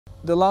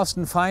The last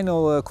and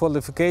final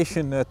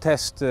qualification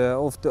test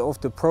of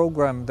the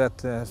program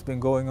that has been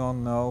going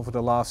on over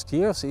the last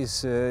years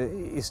is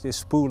this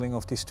spooling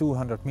of this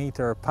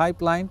 200-meter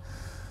pipeline,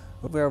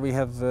 where we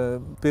have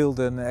built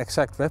an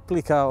exact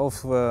replica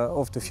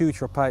of the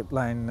future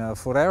pipeline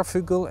for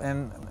Ærfugl,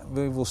 and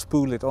we will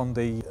spool it on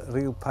the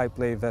real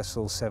pipelay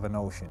vessel Seven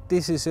Ocean.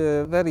 This is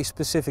a very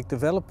specific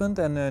development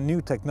and a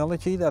new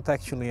technology that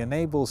actually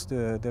enables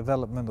the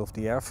development of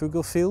the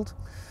Ærfugl field.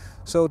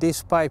 So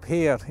this pipe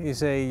here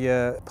is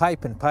a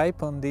pipe and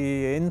pipe. On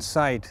the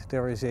inside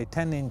there is a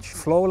 10-inch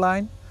flow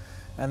line,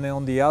 and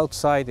on the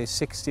outside a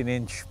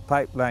 16-inch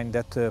pipeline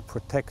that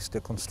protects the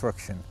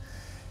construction.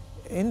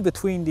 In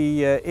between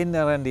the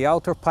inner and the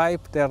outer pipe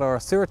there are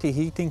 30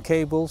 heating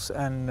cables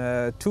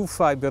and 2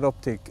 fiber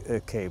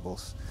optic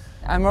cables.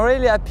 I'm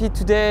really happy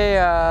today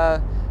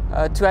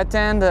to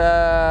attend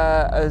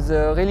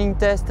the reeling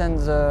test and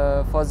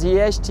for the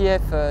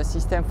EHTF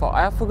system for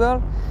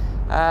Ærfugl.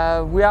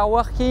 We are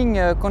working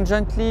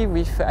conjointly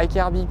with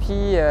IKRBP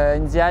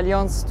in the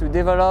Alliance to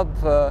develop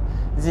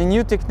the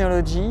new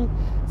technology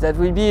that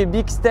will be a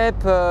big step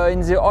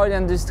in the oil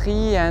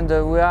industry, and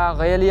we are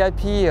really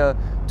happy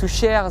to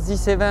share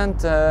this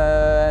event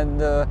and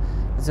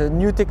the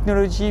new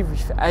technology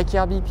with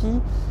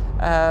IKRBP.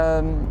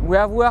 We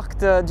have worked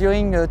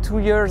during 2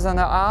 years and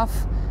a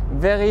half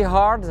very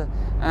hard,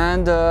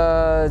 and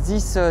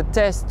this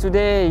test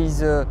today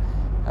is a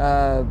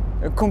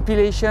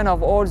compilation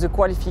of all the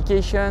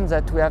qualifications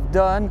that we have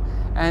done,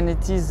 and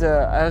it is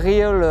a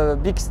real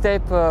big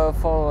step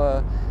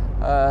for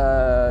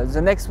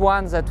the next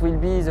one, that will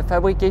be the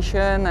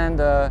fabrication and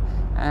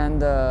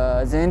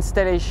the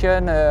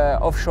installation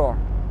offshore.